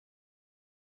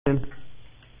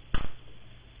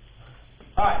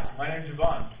Hi, my name's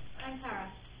Yvonne. I'm Tara.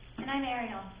 And I'm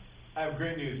Ariel. I have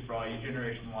great news for all you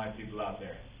Generation Y people out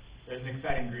there. There's an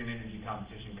exciting green energy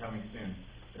competition coming soon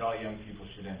that all young people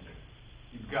should enter.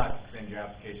 You've got to send your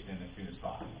application in as soon as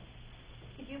possible.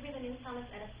 Could you be the new Thomas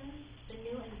Edison, the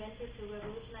new inventor to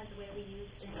revolutionize the way we use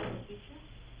energy in the future?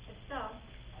 If so,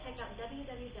 check out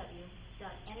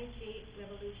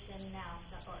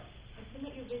www.energyrevolutionnow.org and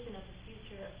submit your vision of the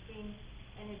future of green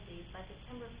energy by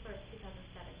September 1st,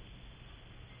 2007.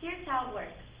 Here's how it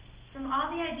works. From all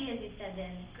the ideas you send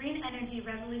in, Green Energy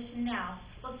Revolution Now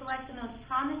will select the most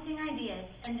promising ideas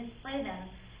and display them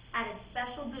at a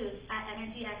special booth at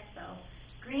Energy Expo,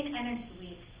 Green Energy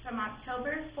Week, from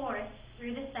October 4th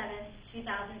through the 7th,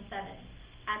 2007,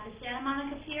 at the Santa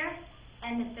Monica Pier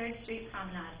and the 3rd Street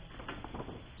Promenade.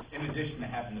 In addition to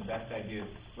having the best ideas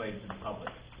displayed to the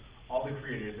public, all the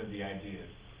creators of the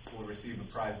ideas will receive a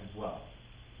prize as well.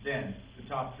 Then, the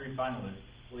top 3 finalists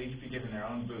will each be given their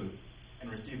own booth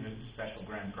and receive a special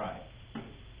grand prize.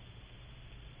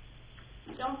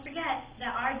 Don't forget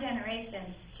that our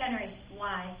generation, Generation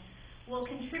Y, will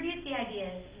contribute the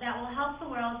ideas that will help the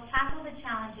world tackle the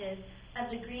challenges of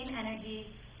the green energy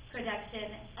production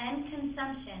and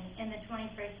consumption in the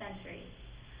 21st century.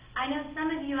 I know some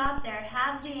of you out there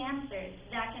have the answers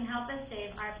that can help us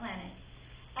save our planet.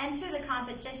 Enter the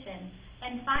competition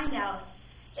and find out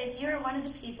if you're one of the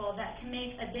people that can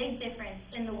make a big difference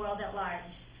in the world at large.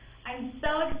 I'm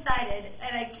so excited,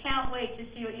 and I can't wait to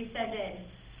see what you send in.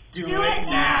 Do it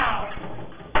now!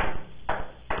 Our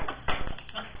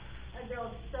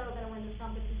girl's so gonna win this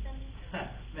competition.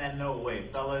 Man, no way.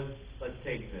 Fellas, let's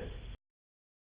take this.